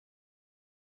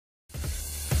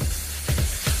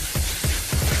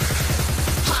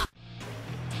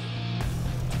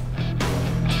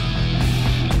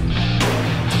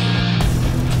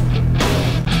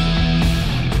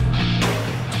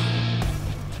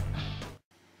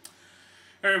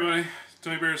Hey everybody,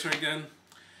 Tony Bears here again.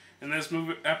 In this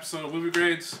episode of Movie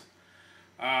Grades,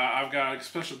 I've got a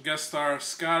special guest star,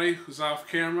 Scotty, who's off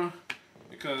camera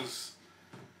because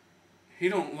he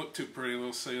don't look too pretty,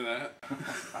 let's say that.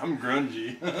 I'm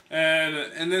grungy. And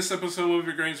in this episode of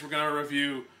Movie Grades, we're going to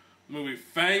review the movie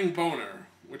Fangboner,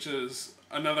 which is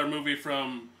another movie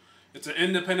it's an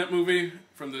independent movie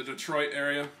from the Detroit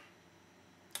area.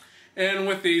 And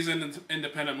with these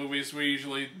independent movies, we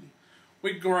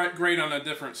grade on a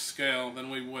different scale than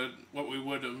what we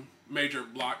would a major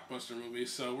blockbuster movie.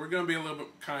 So we're going to be a little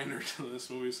bit kinder to this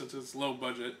movie since it's low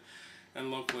budget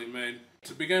and locally made.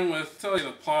 To begin with, tell you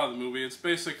the plot of the movie, it's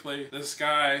basically this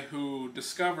guy who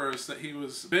discovers that he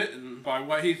was bitten by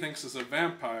what he thinks is a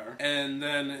vampire, and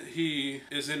then he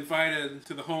is invited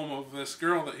to the home of this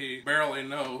girl that he barely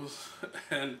knows,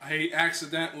 and he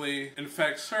accidentally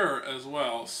infects her as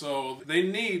well. So they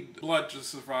need blood to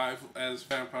survive, as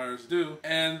vampires do,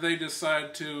 and they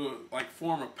decide to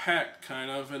form a pact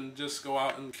kind of and just go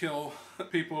out and kill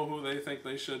people who they think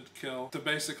they should kill to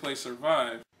basically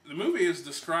survive. The movie is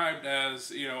described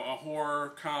as, a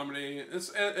horror comedy.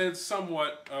 It's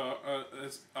somewhat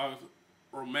it's a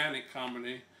romantic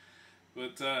comedy,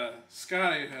 but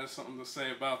Scotty has something to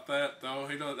say about that, though.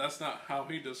 That's not how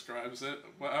he describes it.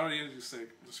 Well, how do you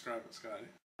describe it, Scotty?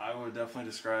 I would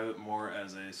definitely describe it more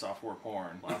as a software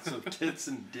porn. Lots of tits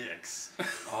and dicks.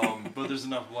 But there's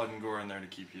enough blood and gore in there to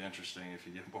keep you interesting if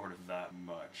you get bored of that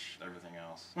much. Everything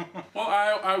else. Well,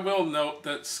 I will note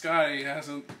that Scotty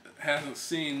hasn't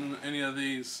seen any of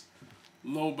these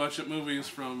low-budget movies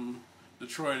from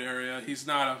Detroit area. He's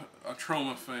not a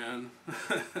Trauma fan.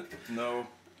 No.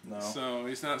 So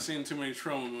he's not seen too many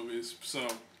Trauma movies. So,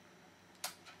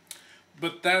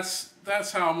 but that's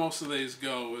how most of these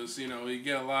go. Is you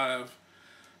get a lot of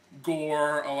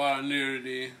gore, a lot of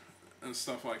nudity, and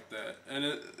stuff like that.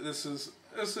 And this is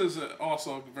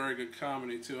also a very good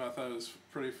comedy too. I thought it was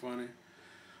pretty funny.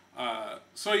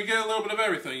 So you get a little bit of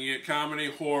everything. You get comedy,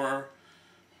 horror,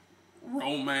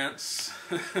 romance.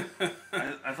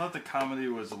 I thought the comedy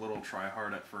was a little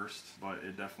try-hard at first, but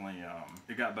it definitely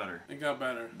it got better. It got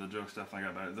better. The jokes definitely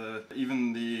got better.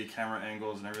 Even the camera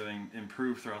angles and everything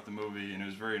improved throughout the movie, and it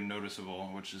was very noticeable,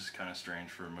 which is kind of strange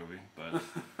for a movie,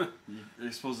 but I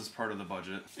suppose it's part of the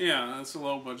budget. Yeah, it's a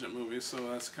low-budget movie,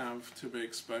 so that's kind of to be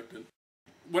expected.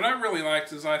 What I really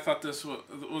liked is I thought this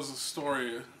was a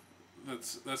story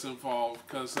that's involved,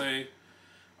 because I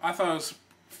thought it was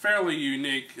fairly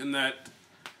unique in that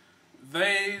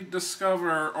they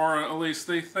discover, or at least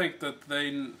they think that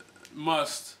they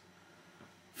must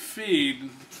feed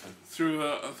through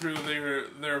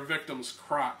their victim's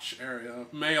crotch area,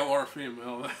 male or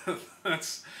female.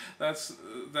 that's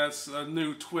a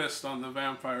new twist on the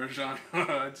vampire genre,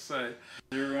 I'd say.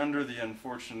 They were under the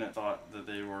unfortunate thought that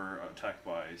they were attacked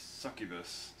by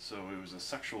succubus, so it was a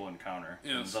sexual encounter,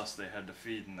 yes. And thus they had to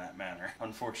feed in that manner.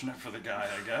 Unfortunate for the guy,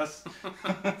 I guess.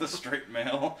 The straight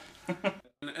male.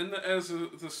 And as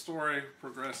the story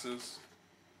progresses,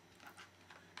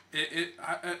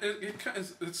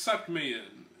 it sucked me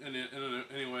in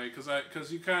any way,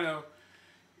 because you kind of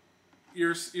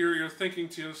you're thinking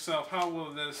to yourself, how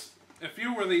will this, if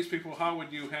you were these people, how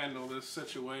would you handle this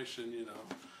situation?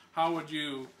 How would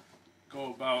you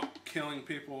go about killing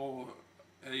people?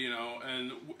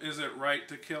 And is it right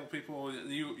to kill people?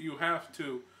 You have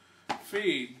to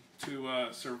feed to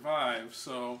survive.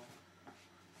 So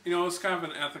it's kind of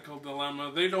an ethical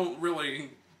dilemma. They don't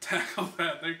really tackle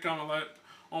that. They kind of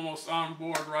almost on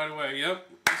board right away. Yep,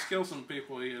 let's kill some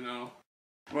people,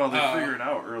 Well, they figured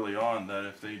out early on that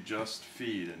if they just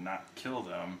feed and not kill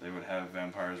them, they would have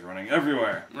vampires running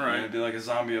everywhere. Right. It'd be like a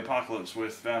zombie apocalypse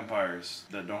with vampires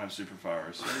that don't have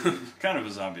superpowers. Kind of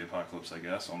a zombie apocalypse, I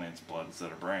guess, only it's blood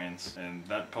instead of brains. And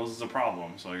that poses a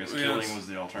problem, so I guess killing was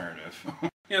the alternative.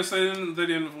 Yes, they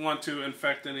didn't want to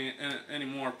infect any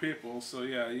more people, so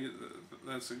yeah,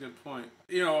 that's a good point.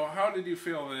 How did you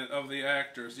feel of the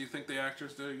actors? Do you think the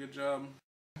actors did a good job?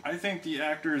 I think the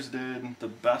actors did the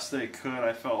best they could.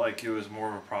 I felt like it was more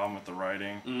of a problem with the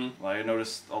writing. Mm-hmm. I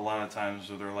noticed a lot of times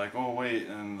where they're like, oh wait,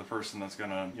 and the person that's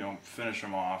gonna, finish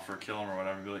him off or kill him or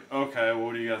whatever, be like, okay, well,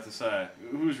 what do you got to say?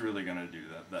 Who's really gonna do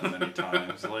that many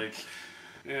times?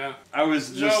 Yeah. I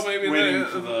was just waiting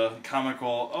for the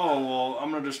comical, oh, well,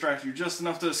 I'm going to distract you just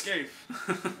enough to escape.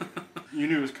 You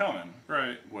knew it was coming.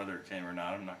 Right. Whether it came or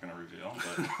not, I'm not going to reveal,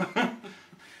 but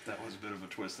that was a bit of a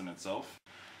twist in itself.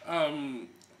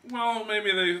 Well,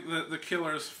 maybe the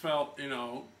killers felt,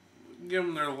 give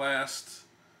them their last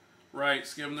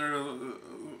rites, give them their,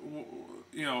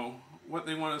 what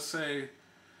they want to say,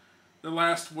 the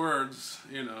last words,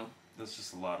 That's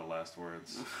just a lot of last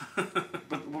words.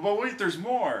 But but wait, there's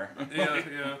more.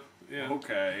 Yeah.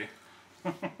 Okay.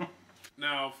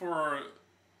 Now, for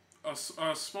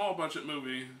a small budget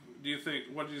movie,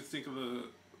 what do you think of the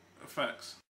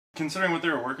effects? Considering what they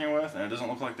were working with, and it doesn't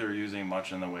look like they were using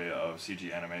much in the way of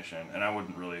CG animation, and I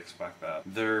wouldn't really expect that.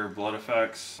 Their blood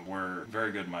effects were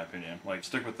very good in my opinion. Like,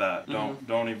 stick with that.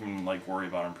 Don't even like worry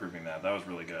about improving that. That was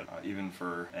really good. Even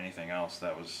for anything else,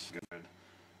 that was good.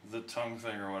 The tongue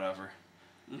thing or whatever.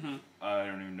 I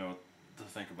don't even know what to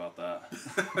think about that.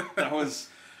 That was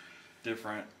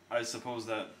different. I suppose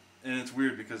that. And it's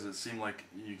weird because it seemed like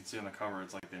you can see on the cover,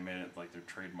 it's like they made it like their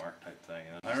trademark type thing.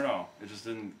 And I don't know. It just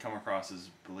didn't come across as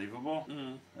believable.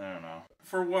 I don't know.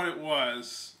 For what it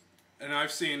was, and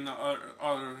I've seen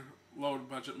other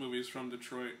low-budget movies from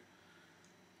Detroit,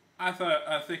 I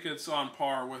think it's on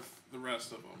par with the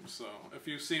rest of them. So if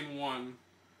you've seen one,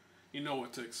 you know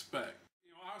what to expect.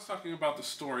 You know, I was talking about the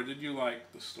story. Did you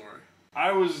like the story?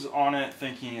 I was on it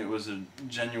thinking it was a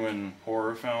genuine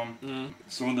horror film.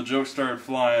 So when the jokes started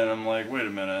flying, I'm like, wait a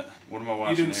minute, what am I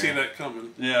watching? You didn't here? see that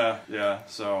coming. Yeah.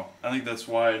 So I think that's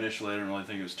why initially I didn't really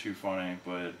think it was too funny,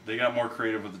 but they got more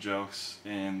creative with the jokes,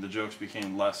 and the jokes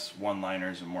became less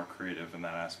one-liners and more creative in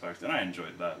that aspect, and I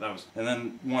enjoyed that. And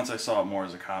then once I saw it more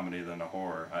as a comedy than a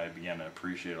horror, I began to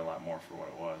appreciate it a lot more for what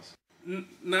it was.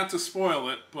 Not to spoil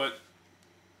it, but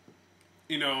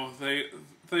you know, they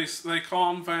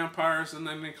call them vampires, and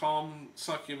then they call them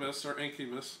succubus or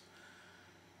incubus,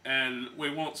 and we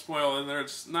won't spoil it.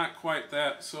 It's not quite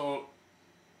that. So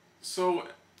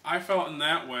I felt in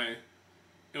that way,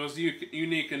 it was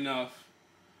unique enough.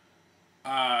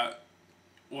 Well,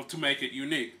 to make it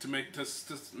unique, to make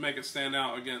it stand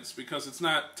out against, because it's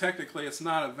not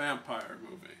a vampire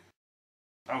movie.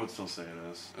 I would still say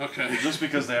it is. Okay. Just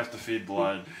because they have to feed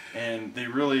blood, and they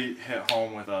really hit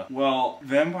home with well,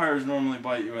 vampires normally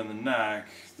bite you in the neck.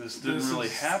 This didn't really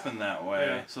happen that way.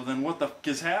 Yeah. So then what the f***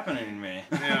 is happening to me?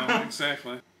 Yeah,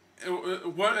 exactly.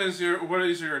 What is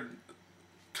your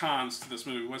cons to this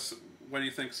movie? What do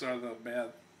you think are the bad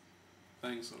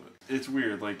things of it? It's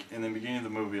weird. Like, in the beginning of the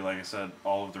movie, like I said,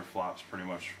 all of their flops pretty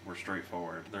much were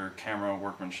straightforward. Their camera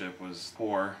workmanship was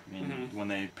poor. I mean, when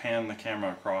they panned the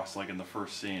camera across, like in the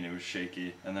first scene, it was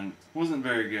shaky, and then it wasn't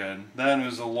very good. Then it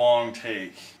was a long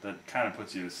take that kind of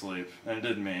puts you to sleep, and it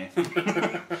did me.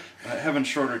 Having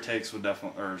shorter takes would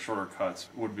or shorter cuts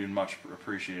would be much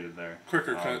appreciated there.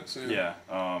 Quicker cuts, yeah.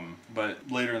 But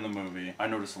later in the movie, I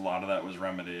noticed a lot of that was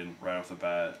remedied right off the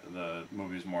bat. The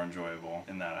movie was more enjoyable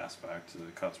in that aspect.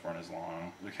 The cuts weren't as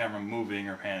long. The camera moving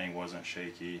or panning wasn't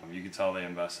shaky. You could tell they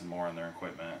invested more in their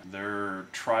equipment. Their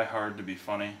try hard to be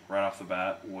funny right off the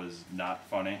bat was not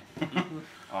funny.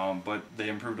 But they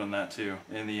improved on that too.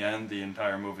 In the end, the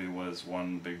entire movie was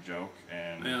one big joke,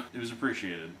 and it was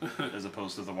appreciated as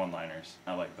opposed to the one-liners.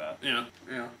 I like that. Yeah.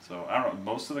 So, I don't know,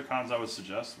 most of the cons I would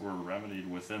suggest were remedied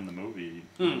within the movie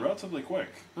relatively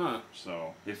quick.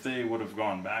 So, if they would have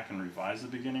gone back and revised the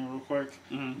beginning real quick,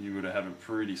 you would have had a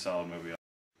pretty solid movie.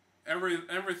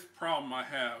 Every problem I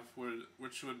have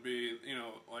which would be, you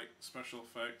know, like special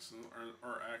effects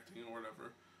or acting or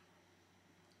whatever,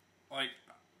 like,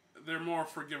 they're more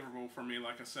forgivable for me,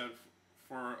 like I said,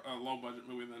 for a low budget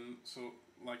movie than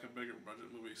like a bigger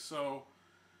budget movie. So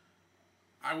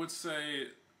I would say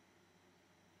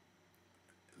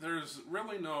there's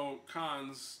really no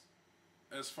cons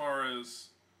as far as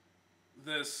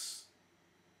this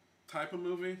type of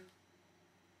movie.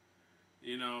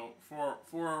 You know,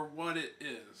 for what it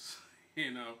is,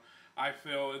 you know, I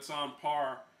feel it's on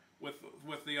par with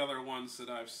the other ones that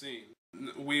I've seen.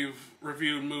 We've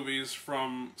reviewed movies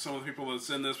from some of the people that's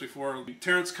in this before.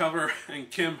 Terrence Cover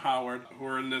and Kim Howard, who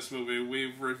are in this movie,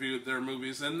 we've reviewed their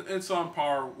movies, and it's on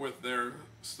par with their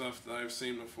stuff that I've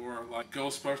seen before, like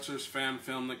Ghostbusters fan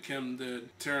film that Kim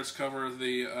did. Terrence Cover,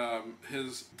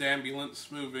 his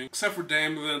Dambulance movie. Except for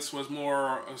Dambulance was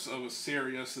more of a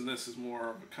serious, and this is more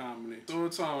of a comedy. So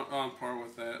it's on par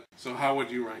with that. So how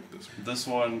would you rank this one? This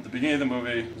one, the beginning of the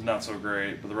movie was not so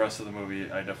great, but the rest of the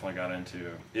movie I definitely got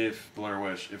into. If Blair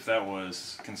Witch, if that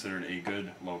was considered a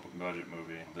good low-budget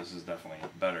movie, this is definitely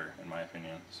better, in my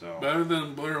opinion. So better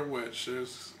than Blair Witch.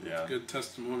 There's good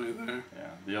testimony there. Yeah,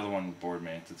 the other one bored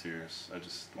me to tears. I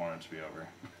just wanted it to be over.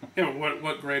 Yeah, but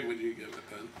what grade would you give it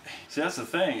then? See, that's the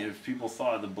thing. If people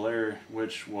thought the Blair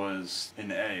Witch was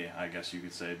an A, I guess you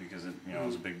could say, because it, you know,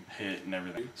 was a big hit and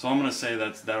everything. So I'm gonna say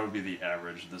that would be the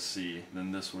average, the C.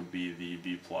 Then this would be the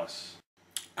B+.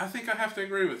 I think I have to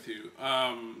agree with you.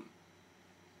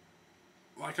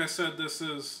 Like I said, this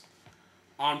is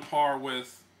on par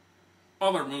with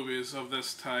other movies of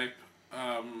this type,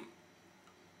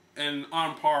 and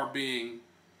on par being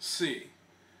C.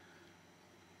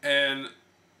 And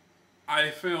I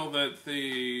feel that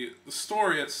the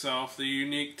story itself, the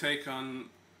unique take on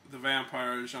the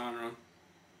vampire genre,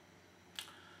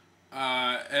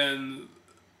 and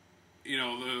you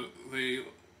know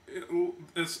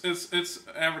it's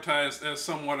advertised as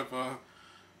somewhat of a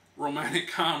romantic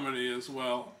comedy as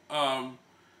well.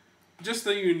 Just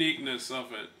the uniqueness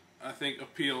of it, I think,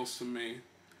 appeals to me,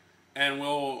 and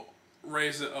will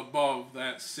raise it above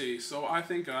that C. So I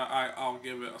think I'll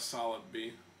give it a solid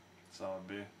B. Solid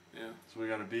B. Yeah. So we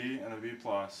got a B and a B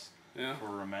plus. Yeah. For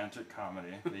a romantic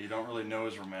comedy that you don't really know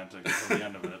is romantic until the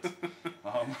end of it.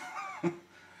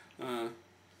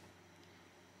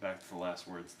 Back to the last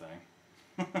words thing.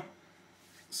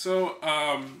 So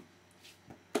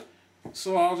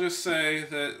I'll just say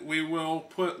that we will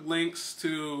put links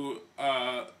to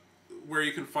where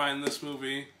you can find this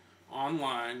movie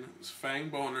online. It's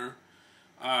Fangboner.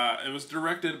 It was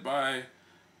directed by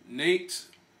Nate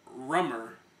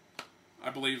Rummer, I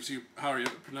believe is how you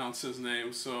pronounce his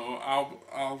name. So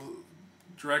I'll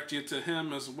direct you to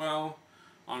him as well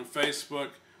on Facebook.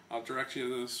 I'll direct you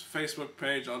to this Facebook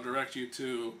page. I'll direct you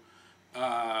to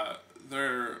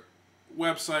their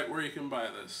website where you can buy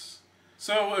this.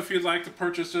 So if you'd like to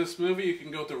purchase this movie, you can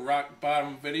go to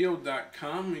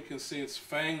rockbottomvideo.com. You can see it's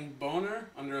Fangboner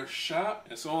under a shop.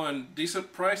 It's on a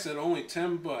decent price at only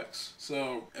 $10.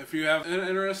 So if you have an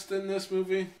interest in this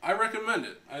movie, I recommend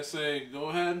it. I say go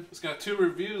ahead. It's got 2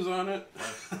 reviews on it.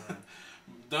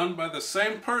 Done by the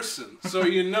same person, so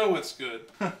you know it's good.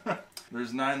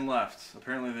 There's 9 left.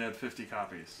 Apparently they had 50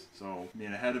 copies. So, I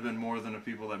mean, it had to have been more than the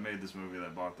people that made this movie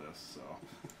that bought this. So,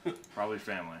 probably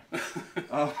family.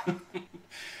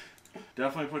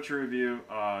 Definitely put your review.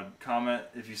 Comment.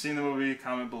 If you've seen the movie,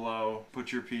 comment below.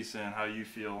 Put your piece in, how you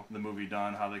feel the movie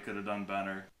done, how they could have done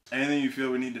better. Anything you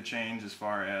feel we need to change as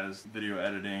far as video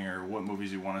editing or what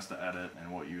movies you want us to edit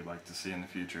and what you'd like to see in the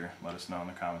future, let us know in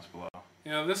the comments below.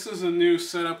 Yeah, this is a new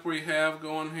setup we have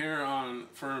going here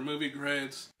for movie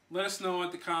grades. Let us know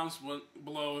at the comments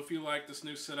below if you like this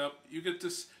new setup. You get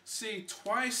to see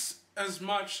twice as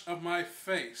much of my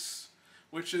face,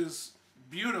 which is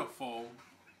beautiful,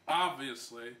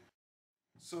 obviously.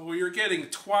 So you're getting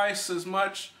twice as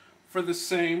much for the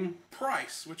same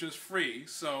price, which is free,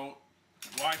 so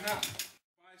why not?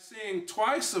 By seeing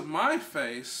twice of my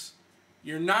face,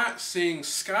 you're not seeing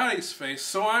Scotty's face,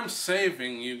 so I'm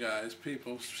saving you guys,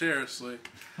 people, seriously.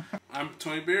 I'm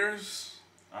Tony Beers.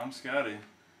 I'm Scotty.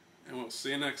 And we'll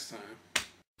see you next time.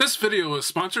 This video is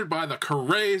sponsored by the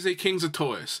Crazy Kings of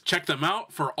Toys. Check them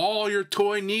out for all your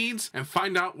toy needs and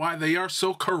find out why they are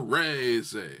so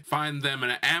crazy. Find them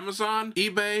on Amazon,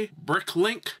 eBay,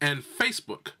 Bricklink, and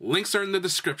Facebook. Links are in the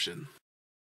description.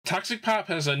 Toxic Pop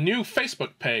has a new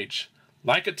Facebook page.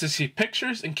 Like it to see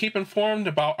pictures and keep informed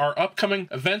about our upcoming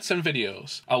events and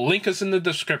videos. A link is in the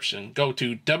description. Go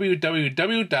to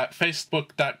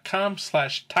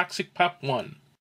www.facebook.com/toxicpop1.